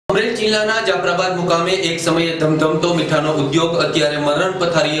અમરેલી જિલ્લાના જાફરાબાદ મુકામે એક સમયે ધમધમતો મીઠાનો ઉદ્યોગ અત્યારે મરણ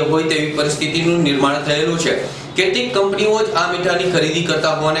પથારીએ હોય તેવી પરિસ્થિતિનું નિર્માણ થયેલું છે। કેટલીક કંપનીઓ જ આ મીઠાની ખરીદી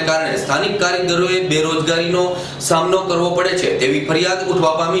કરતા હોવાને કારણે સ્થાનિક કારીગરોએ બેરોજગારીનો સામનો કરવો પડે છે તેવી ફરિયાદ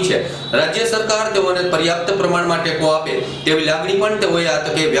ઉઠવા પામી છે। રાજ્ય સરકાર તેઓને પર્યાપ્ત પ્રમાણમાં ટેકો આપે તેવી લાગણી પણ તેઓએ આ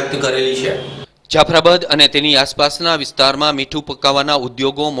તકે વ્યક્ત કરેલી છે। જાફરાબાદ અને તેની આસપાસના વિસ્તારમાં મીઠું પકાવવાના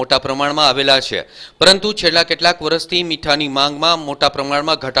ઉદ્યોગો મોટા પ્રમાણમાં આવેલા છે, પરંતુ છેલ્લા કેટલાક વર્ષથી મીઠાની માંગમાં મોટા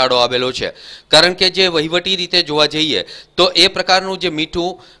પ્રમાણમાં ઘટાડો આવેલો છે। કારણ કે જે વહીવટી રીતે જોવા જઈએ તો એ પ્રકારનું જે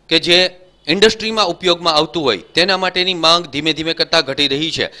મીઠું કે જે ઇન્ડસ્ટ્રીમાં ઉપયોગમાં આવતું હોય તેના માટેની માંગ ધીમે ધીમે કરતાં ઘટી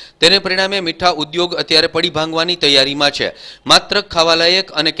રહી છે। તેને પરિણામે મીઠા ઉદ્યોગ અત્યારે પડી ભાંગવાની તૈયારીમાં છે। માત્ર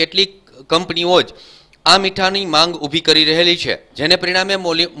ખાવાલાયક અને કેટલીક કંપનીઓ જ આ મીઠાની માંગ ઊભી કરી રહેલી છે, જેને પરિણામે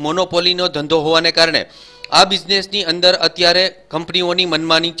મોનોપોલીનો ધંધો હોવાને કારણે આ બિઝનેસની અંદર અત્યારે કંપનીઓની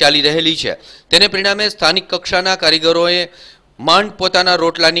મનમાની ચાલી રહેલી છે। તેને પરિણામે સ્થાનિક કક્ષાના કારીગરોએ માંડ પોતાના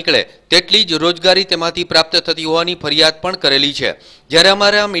રોટલા નીકળે તેટલી જ રોજગારી તેમાંથી પ્રાપ્ત થતી હોવાની ફરિયાદ પણ કરેલી છે। જ્યારે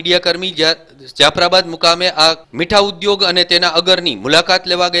અમારા મીડિયાકર્મી જાફરાબાદ મુકામે આ મીઠા ઉદ્યોગ અને તેના અગરની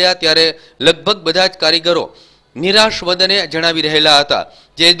મુલાકાત લેવા ગયા ત્યારે લગભગ બધા જ કારીગરો નિરાશ વદને જણાવી રહેલા હતા,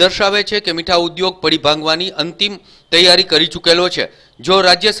 જે દર્શાવે છે કે મીઠા ઉદ્યોગ પડી ભાંગવાની અંતિમ તૈયારી કરી ચૂકેલો છે। જો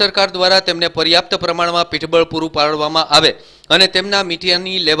રાજ્ય સરકાર દ્વારા તેમને પર્યાપ્ત પ્રમાણમાં પીઠબળ પૂરું પાડવામાં આવે અને તેમના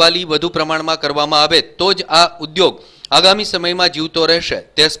મીઠાની લેવાલી વધુ પ્રમાણમાં કરવામાં આવે તો જ આ ઉદ્યોગ આગામી સમયમાં જીવતો રહેશે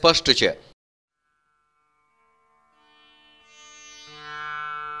તે સ્પષ્ટ છે।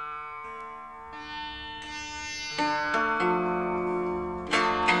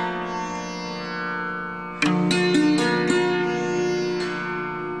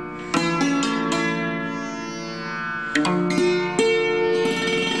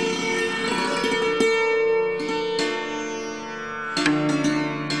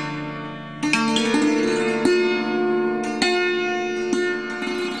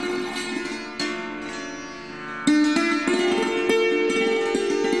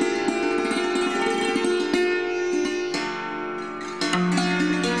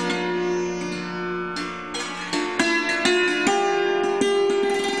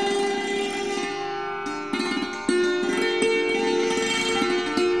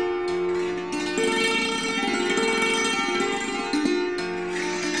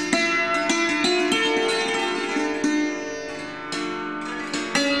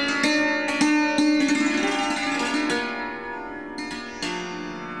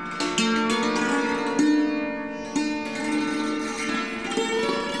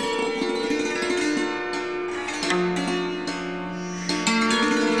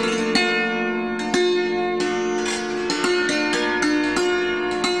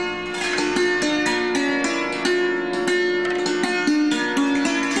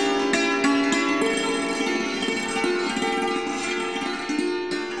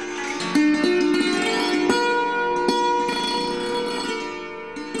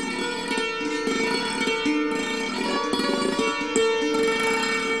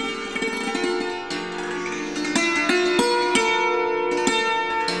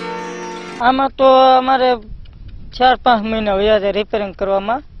 આમાં તો અમારે 4-5 મહિના વયા જાય રિપેરિંગ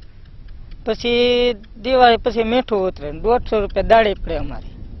કરવામાં, પછી દિવાળી પછી મીઠું ઉતરે, 150 રૂપિયા દાડી પડે અમારે।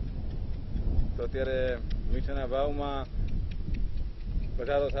 તો અત્યારે મીઠાના ભાવમાં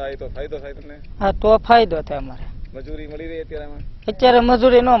વધારો થાય તો ફાયદો થાય તમને? હા, તો ફાયદો થાય અમારે। મજૂરી મળી રહી અત્યારે? અત્યારે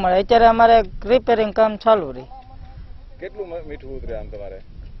મજૂરી ન મળે, અત્યારે અમારે રિપેરિંગ કામ ચાલુ રહે। કેટલું મીઠું ઉતરે આમ તમારે?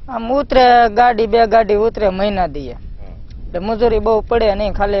 આમ ઉતરે ગાડી 2 ગાડી ઉતરે મહિના દીએ, એટલે મજૂરી બહુ પડે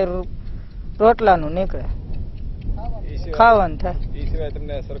નહીં, ખાલી રોટલાનું નીકળે, ખાવાનું થાય। એ સિવાય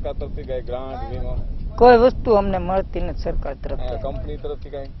તમને સરકાર તરફથી કઈ ગ્રાન્ટ વીમો કોઈ વસ્તુ અમને મળતી નથી સરકાર તરફથી? કંપની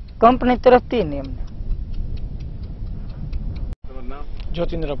તરફથી કઈ? કંપની તરફથી નહીં અમને। તમારું નામ?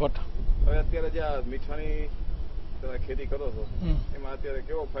 જ્યોતિન્દ્ર ભટ્ટ। હવે અત્યારે જે આ મીઠાની તમે ખેતી કરો છો એમાં અત્યારે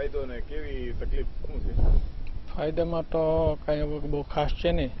કેવો ફાયદો ને કેવી તકલીફ શું છે? ફાયદામાં તો કાંઈ બહુ ખાસ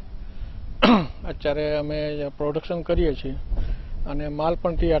છે નહીં। અત્યારે અમે પ્રોડક્શન કરીએ છીએ અને માલ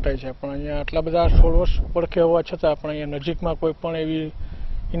પણ તૈયાર થાય છે, પણ અહીંયા આટલા બધા સોર્સ પડખે હોવા છતાં પણ અહીંયા નજીકમાં કોઈ પણ એવી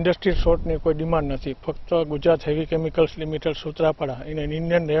ઇન્ડસ્ટ્રી સોર્ટની કોઈ ડિમાન્ડ નથી। ફક્ત Gujarat heavy chemicals limited Sutrapada અને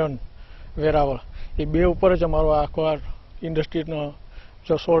ઇન્ડિયન રેવન વેરાવળ એ બે ઉપર જ અમારો આખો ઇન્ડસ્ટ્રીનો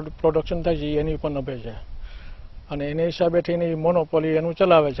જો સોર્ટ પ્રોડક્શન થાય છે એની ઉપર નભે છે, અને એને હિસાબે થઈને મોનોપોલી એનું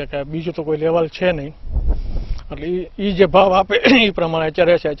ચલાવે છે કે બીજું તો કોઈ લેવલ છે નહીં। એટલે એ જે ભાવ આપે એ પ્રમાણે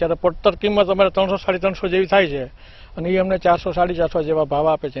અત્યારે છે। અત્યારે પડતર કિંમત અમારે 300-350 જેવી થાય છે અને એ અમને 400-450 જેવા ભાવ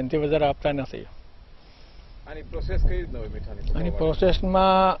આપે છે, એનાથી વધારે આપતા નથી। આની પ્રોસેસ કઈ રીતના હોય મીઠાની? આની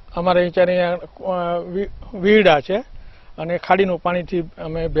પ્રોસેસમાં અમારે અત્યારે વીડા છે અને ખાડીનું પાણીથી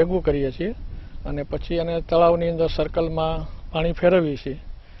અમે ભેગું કરીએ છીએ અને પછી એને તળાવની અંદર સર્કલમાં પાણી ફેરવીએ છીએ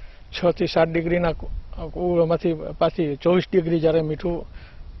 6 થી 7 ડિગ્રીના કુવામાંથી પાછી 24 ડિગ્રી જ્યારે મીઠું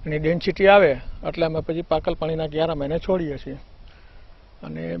એની ડેન્સિટી આવે એટલે અમે પછી પાકલ પાણીના ક્યારા મહિને છોડીએ છીએ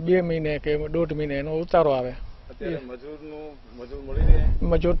અને 2 મહિને કે 1.5 મહિને એનો ઉતારો આવે. અત્યારે મજૂર મળી રહે?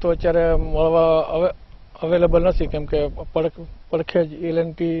 મજૂર તો અત્યારે મળવા અવેલેબલ નથી, કેમ કે પડખે જ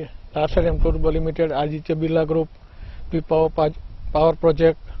L&T રાસેરિયમ turbo limited, Aditya Birla group, Pipavav power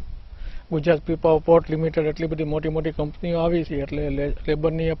project, Gujarat Pipavav port limited, એટલી બધી મોટી મોટી કંપનીઓ આવી છે એટલે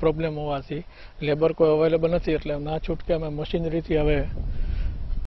લેબરની પ્રોબ્લેમ હોવાથી લેબર કોઈ અવેલેબલ નથી એટલે ના છૂટકે અમે મશીનરીથી હવે